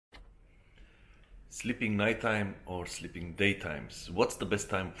Sleeping nighttime or sleeping daytimes? What's the best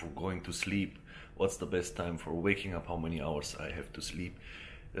time for going to sleep? What's the best time for waking up? How many hours I have to sleep?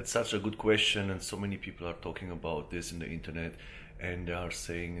 That's such a good question, and so many people are talking about this in the internet, and they are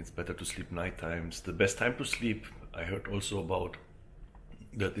saying it's better to sleep night times. The best time to sleep, I heard also about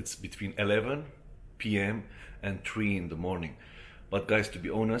that it's between 11 p.m. and 3 in the morning. But guys, to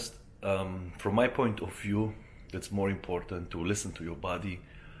be honest, from my point of view, that's more important to listen to your body,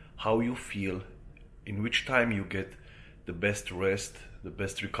 how you feel, in which time you get the best rest, the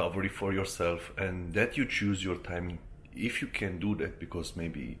best recovery for yourself, and that you choose your timing if you can do that, because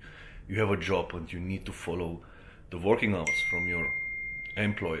maybe you have a job and you need to follow the working hours from your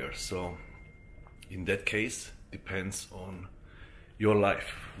employer. So in that case, depends on your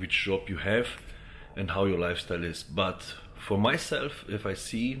life, which job you have and how your lifestyle is. But for myself, if I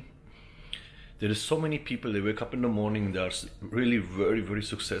see there is so many people, they wake up in the morning, they are really very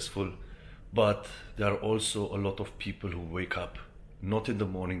successful, but there are also a lot of people who wake up not in the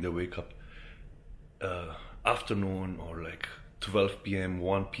morning, they wake up afternoon, or like 12 p.m,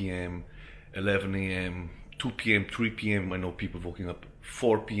 1 p.m, 11 a.m, 2 p.m, 3 p.m. I know people waking up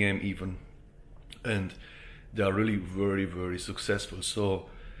 4 p.m. even, and they are really very successful. So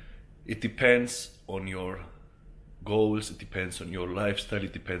it depends on your goals, it depends on your lifestyle,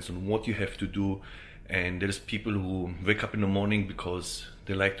 it depends on what you have to do. And there's people who wake up in the morning because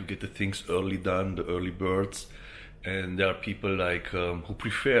they like to get the things early done, the early birds. And there are people like who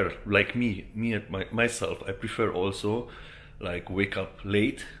prefer, like myself, I prefer also like wake up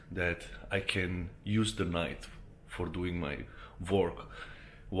late, that I can use the night for doing my work.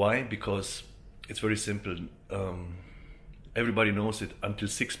 Why? Because it's very simple. Everybody knows it. Until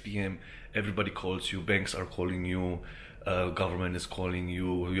 6 p.m. everybody calls you, banks are calling you, government is calling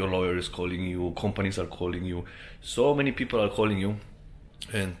you, your lawyer is calling you, companies are calling you, so many people are calling you,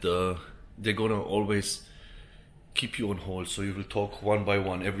 and they're gonna always keep you on hold. So you will talk one by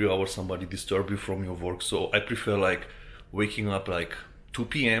one. Every hour somebody disturb you from your work. So I prefer like waking up like 2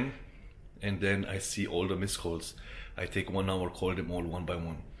 p.m. and then I see all the missed calls. I take 1 hour, call them all one by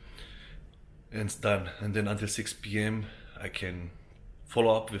one, and it's done. And then until 6 p.m. I can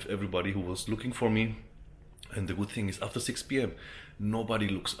follow up with everybody who was looking for me. And the good thing is, after 6 p.m. nobody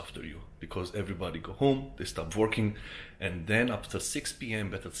looks after you, because everybody go home, they stop working. And then after 6 p.m,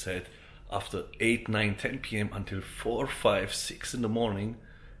 better said, after 8, 9, 10 p.m. until 4, 5, 6 in the morning,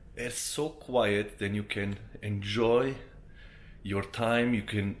 it's so quiet. Then you can enjoy your time, you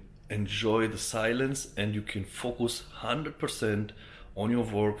can enjoy the silence, and you can focus 100% on your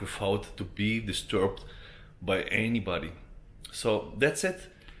work without to be disturbed by anybody. So that's it.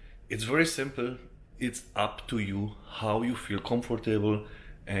 It's very simple. It's up to you how you feel comfortable,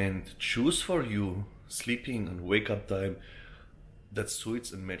 and choose for you sleeping and wake up time that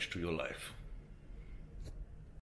suits and match to your life.